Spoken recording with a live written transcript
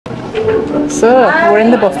So we're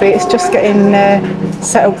in the buffet. It's just getting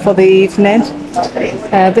set up for the evening.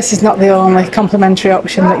 This is not the only complimentary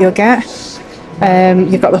option that you'll get.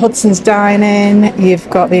 You've got the Hudson's dining, you've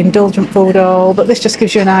got the indulgent food hall, but this just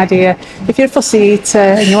gives you an idea. If you're a fussy eater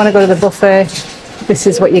and you want to go to the buffet, this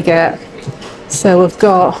is what you get. So we've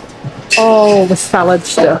got all the salad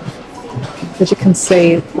stuff, as you can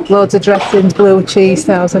see. Loads of dressings, blue cheese,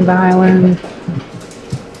 Thousand Island,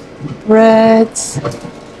 breads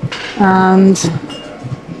and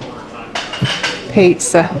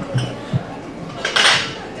pizza.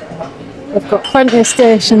 We've got plenty of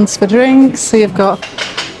stations for drinks, so you've got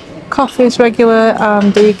coffees, regular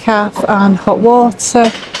and decaf, and hot water,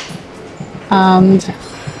 and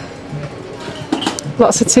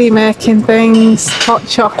lots of tea making things, hot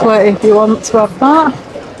chocolate if you want to have that.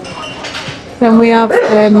 Then we have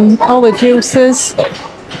all the juices.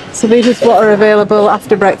 So these is what are available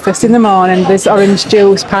after breakfast. In the morning there's orange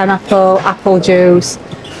juice, pineapple, apple juice,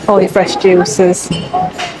 all your fresh juices.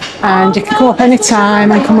 And you can come up any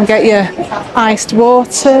time and come and get your iced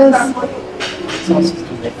waters.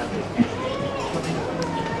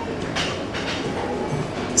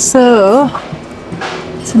 So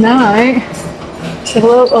tonight,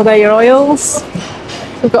 oh, there are your oils.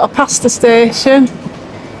 We've got a pasta station.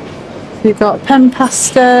 You've got pen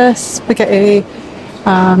pasta, spaghetti,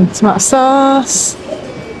 tomato sauce.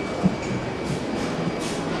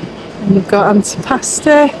 And you've got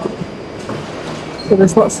antipasti. So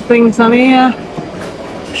there's lots of things on here.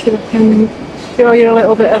 So I can show you a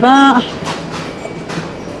little bit of that.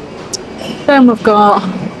 Then we've got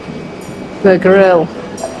the grill.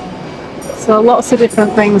 So lots of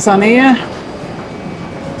different things on here.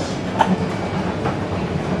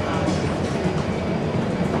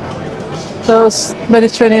 Those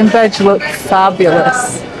Mediterranean veg look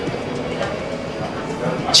fabulous.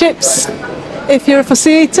 Chips, if you're a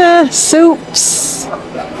fussy eater, soups.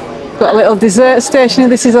 Got a little dessert station.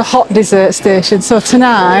 This is a hot dessert station. So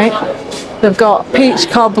tonight they've got peach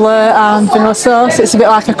cobbler and vanilla sauce. It's a bit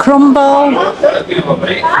like a crumble.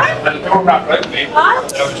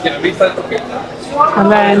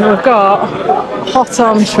 And then we've got hot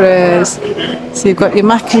entrees. So you've got your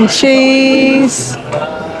mac and cheese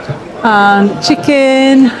and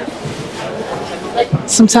chicken.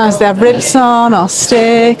 Sometimes they have ribs on, or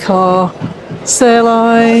steak, or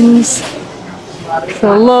sirloins.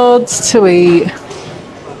 So loads to eat.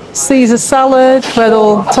 Caesar salad, where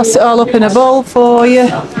they'll toss it all up in a bowl for you.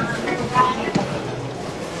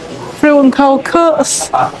 Fruit and cold cuts.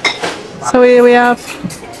 So here we have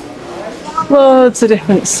loads of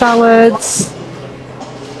different salads,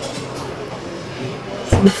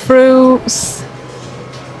 some fruits,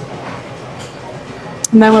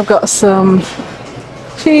 and then we've got some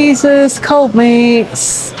cheeses, cold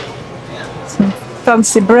meats, some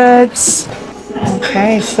fancy breads.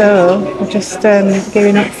 Okay, so we're just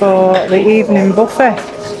gearing up for the evening buffet.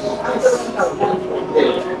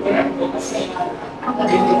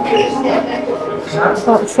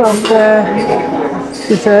 Lots of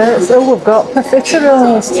desserts. Oh, we've got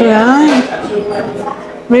profiteroles tonight.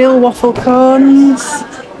 Real waffle cones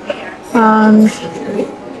and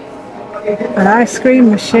an ice cream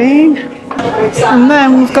machine. And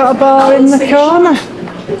then we've got a bar in the corner,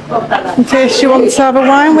 in case you want to have a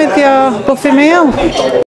wine with your buffet meal.